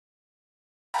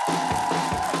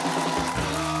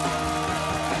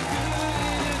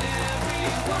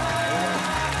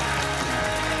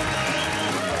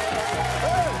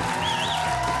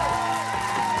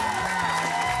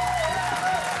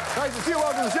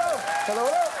show. Hello,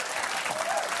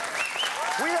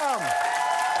 hello.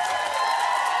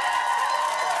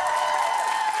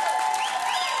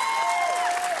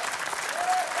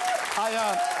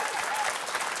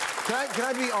 Can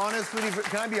I be honest with you?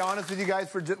 Can I be honest with you guys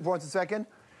for once a second?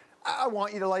 I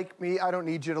want you to like me. I don't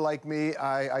need you to like me.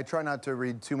 I try not to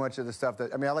read too much of the stuff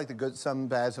that... I mean, I like the good, some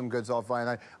bad, some good's all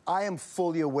fine. I am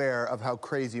fully aware of how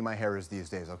crazy my hair is these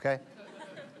days, okay?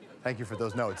 Thank you for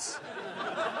those notes.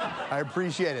 I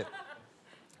appreciate it.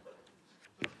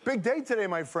 Big day today,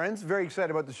 my friends. Very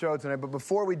excited about the show tonight. But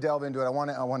before we delve into it, I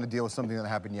want to deal with something that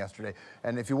happened yesterday.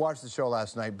 And if you watched the show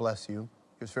last night, bless you.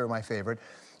 It was my favorite.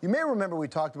 You may remember we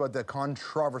talked about the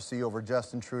controversy over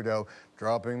Justin Trudeau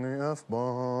dropping the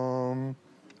F-bomb.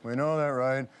 We know that,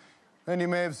 right? And you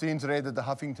may have seen today that the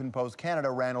Huffington Post Canada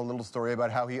ran a little story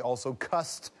about how he also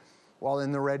cussed while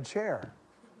in the red chair.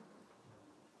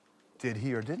 Did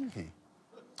he or didn't he?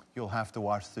 You'll have to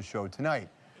watch the show tonight.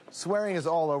 Swearing is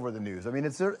all over the news. I mean,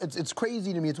 it's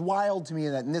crazy to me. It's wild to me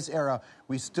that in this era,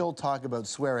 we still talk about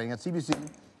swearing. At CBC,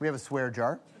 we have a swear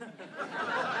jar.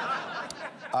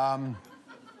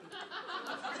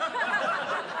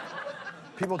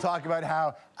 People talk about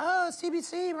how, oh,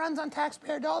 CBC runs on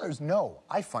taxpayer dollars. No,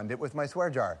 I fund it with my swear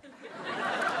jar.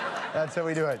 That's how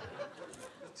we do it.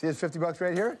 See this $50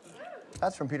 right here?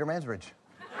 That's from Peter Mansbridge.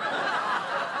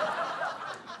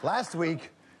 Last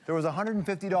week, there was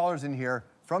 $150 in here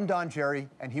from Don Cherry,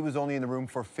 and he was only in the room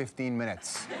for 15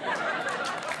 minutes.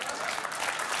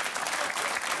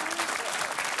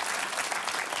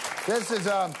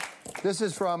 This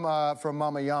is from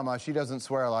Mama Yama. She doesn't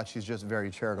swear a lot. She's just very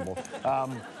charitable.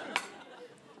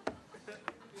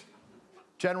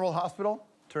 General Hospital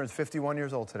turns 51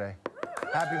 years old today.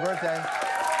 Happy birthday.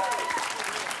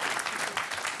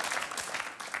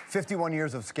 51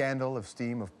 years of scandal, of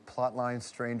steam, of plot lines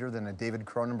stranger than a David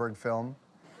Cronenberg film.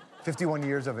 51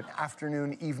 years of an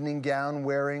afternoon evening gown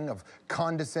wearing, of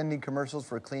condescending commercials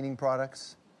for cleaning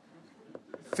products.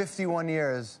 51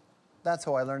 years. That's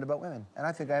how I learned about women, and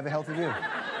I think I have a healthy view.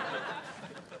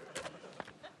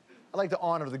 I'd like to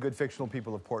honor the good fictional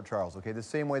people of Port Charles, okay? The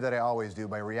same way that I always do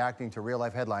by reacting to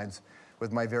real-life headlines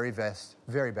with my very best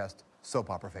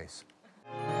soap opera face.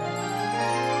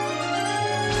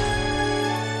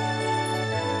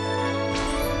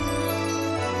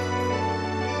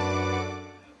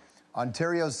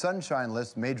 Ontario's Sunshine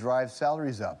List may drive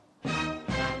salaries up.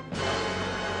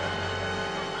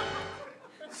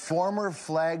 Former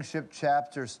flagship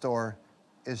chapter store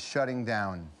is shutting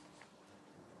down.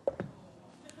 I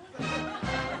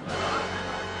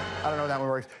don't know how that one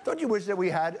works. Don't you wish that we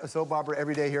had a soap opera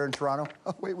every day here in Toronto?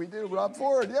 Oh, wait, we do. Rob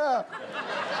Ford, yeah.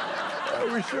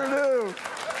 Yeah, we sure do.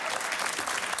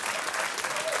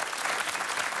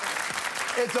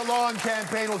 It's a long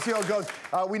campaign. We'll see how it goes.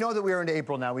 We know that we are into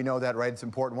April now. We know that, right? It's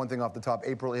important. One thing off the top,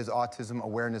 April is Autism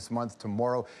Awareness Month.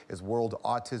 Tomorrow is World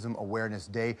Autism Awareness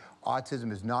Day.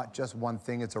 Autism is not just one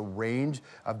thing. It's a range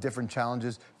of different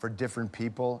challenges for different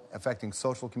people affecting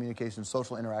social communication,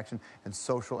 social interaction, and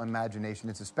social imagination.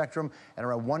 It's a spectrum, and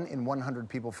around 1 in 100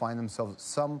 people find themselves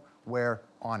somewhere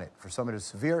on it. For some, it is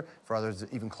severe. For others,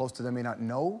 even close to them, may not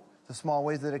know the small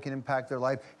ways that it can impact their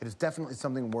life. It is definitely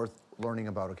something worth learning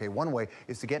about, okay? One way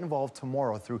is to get involved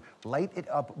tomorrow through Light It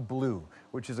Up Blue,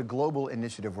 which is a global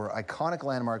initiative where iconic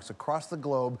landmarks across the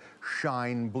globe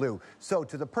shine blue. So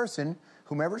to the person,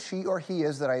 whomever she or he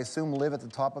is that I assume live at the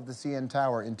top of the CN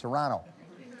Tower in Toronto,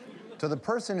 to the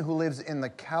person who lives in the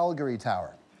Calgary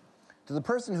Tower, to the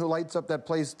person who lights up that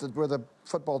place where the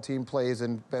football team plays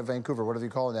in Vancouver, what do they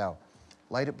call it now?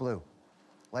 Light it blue.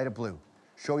 Light it blue.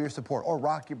 Show your support. Or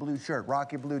rock your blue shirt,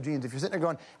 rock your blue jeans. If you're sitting there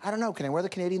going, I don't know, can I wear the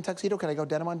Canadian tuxedo? Can I go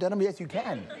denim on denim? Yes, you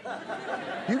can.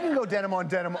 You can go denim on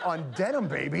denim,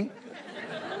 baby.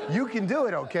 You can do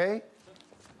it, okay?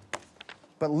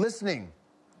 But listening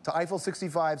to Eiffel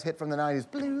 65's hit from the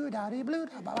 90s, blue, da-dee, blue,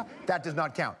 da, ba, ba, that does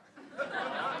not count.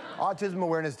 Autism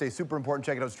Awareness Day, super important.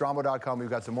 Check it out, Strombo.com.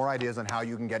 We've got some more ideas on how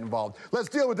you can get involved. Let's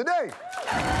deal with the day.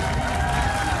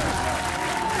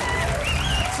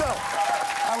 So,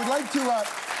 I would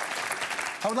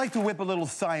like to whip a little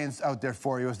science out there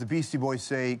for you, as the Beastie Boys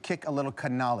say, kick a little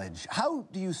knowledge. How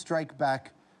do you strike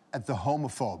back at the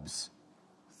homophobes?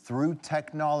 Through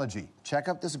technology. Check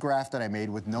out this graph that I made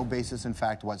with no basis in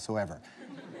fact whatsoever.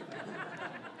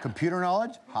 Computer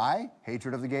knowledge, high.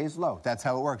 Hatred of the gays, low. That's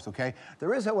how it works, okay?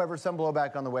 There is, however, some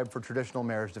blowback on the web for traditional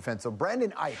marriage defense. So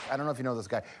Brandon EICH, I don't know if you know this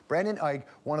guy. Brandon EICH,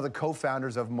 one of the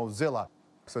co-founders of Mozilla.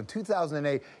 So in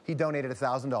 2008, he donated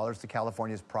 $1,000 to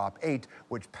California's Prop 8,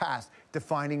 which passed,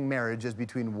 defining marriage as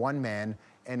between one man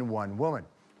and one woman.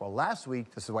 Well, last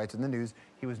week, this is why it's in the news,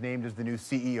 he was named as the new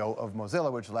CEO of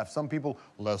Mozilla, which left some people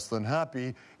less than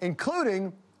happy,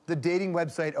 including the dating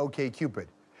website OKCupid.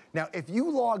 Now, if you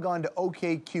log on to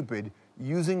OKCupid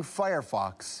using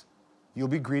Firefox, you'll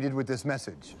be greeted with this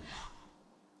message.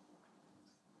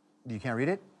 You can't read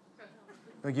it?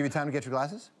 Let me give you time to get your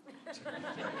glasses?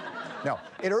 No.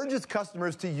 It urges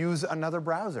customers to use another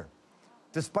browser.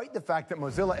 Despite the fact that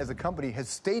Mozilla as a company has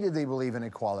stated they believe in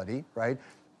equality, right?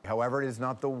 However, it is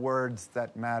not the words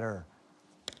that matter.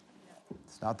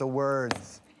 It's not the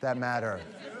words that matter.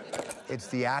 It's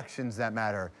the actions that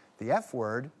matter. The F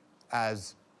word,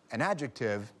 as an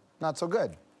adjective, not so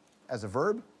good. As a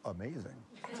verb, amazing.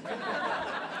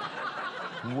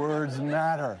 Words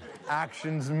matter.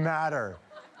 Actions matter.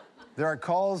 There are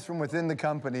calls from within the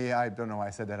company. I don't know why I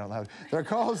said that out loud. There are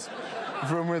calls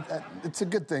from within. It's a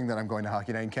good thing that I'm going to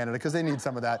Hockey Night in Canada because they need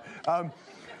some of that.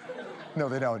 No,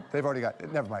 they don't. They've already got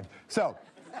it. Never mind. So,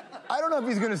 I don't know if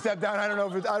he's going to step down. I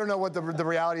don't know what the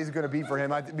reality is going to be for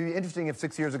him. It'd be interesting if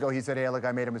 6 years ago he said, "Hey, look,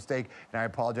 I made a mistake, and I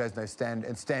apologize, and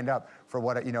I stand up for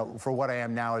what for what I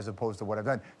am now, as opposed to what I've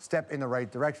done." Step in the right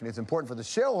direction. It's important for the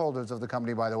shareholders of the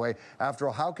company, by the way. After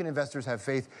all, how can investors have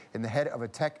faith in the head of a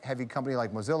tech-heavy company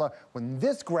like Mozilla when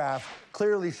this graph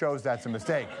clearly shows that's a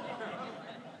mistake?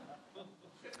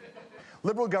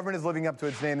 Liberal government is living up to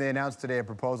its name. They announced today a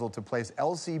proposal to place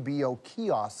LCBO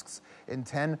kiosks in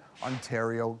 10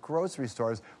 Ontario grocery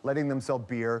stores, letting them sell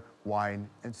beer, wine,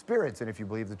 and spirits. And if you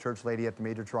believe the church lady at the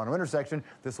major Toronto intersection,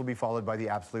 this will be followed by the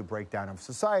absolute breakdown of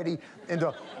society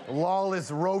into lawless,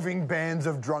 roving bands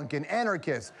of drunken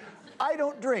anarchists. I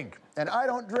don't drink, and I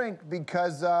don't drink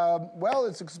because, well,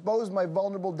 it's exposed my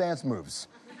vulnerable dance moves.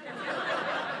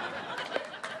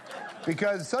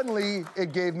 Because suddenly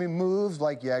it gave me moves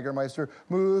like Jägermeister,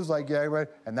 moves like Jägermeister,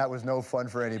 and that was no fun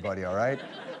for anybody, all right?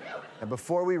 And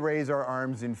before we raise our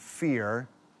arms in fear,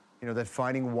 you know, that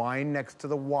finding wine next to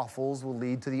the waffles will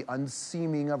lead to the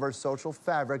unseaming of our social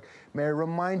fabric, may I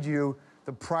remind you,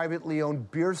 the privately owned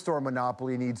beer store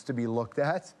monopoly needs to be looked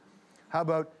at. How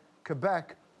about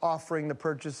Quebec offering the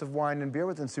purchase of wine and beer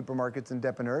within supermarkets and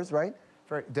dépanneurs, right?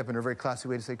 Dépanneur, very classy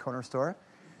way to say corner store.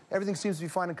 Everything seems to be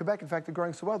fine in Quebec. In fact, they're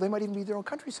growing so well, they might even be their own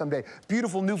country someday.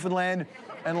 Beautiful Newfoundland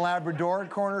and Labrador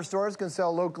corner stores can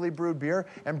sell locally brewed beer.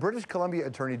 And British Columbia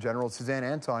Attorney General Suzanne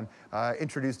Anton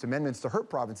introduced amendments to her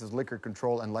province's Liquor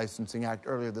Control and Licensing Act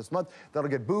earlier this month that'll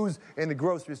get booze in the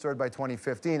grocery stores by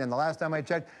 2015. And the last time I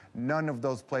checked, none of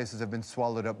those places have been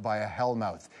swallowed up by a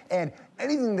hellmouth. And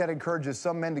anything that encourages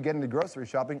some men to get into grocery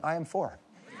shopping, I am for.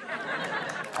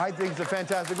 I think it's a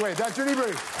fantastic way. That's your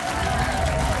debrief.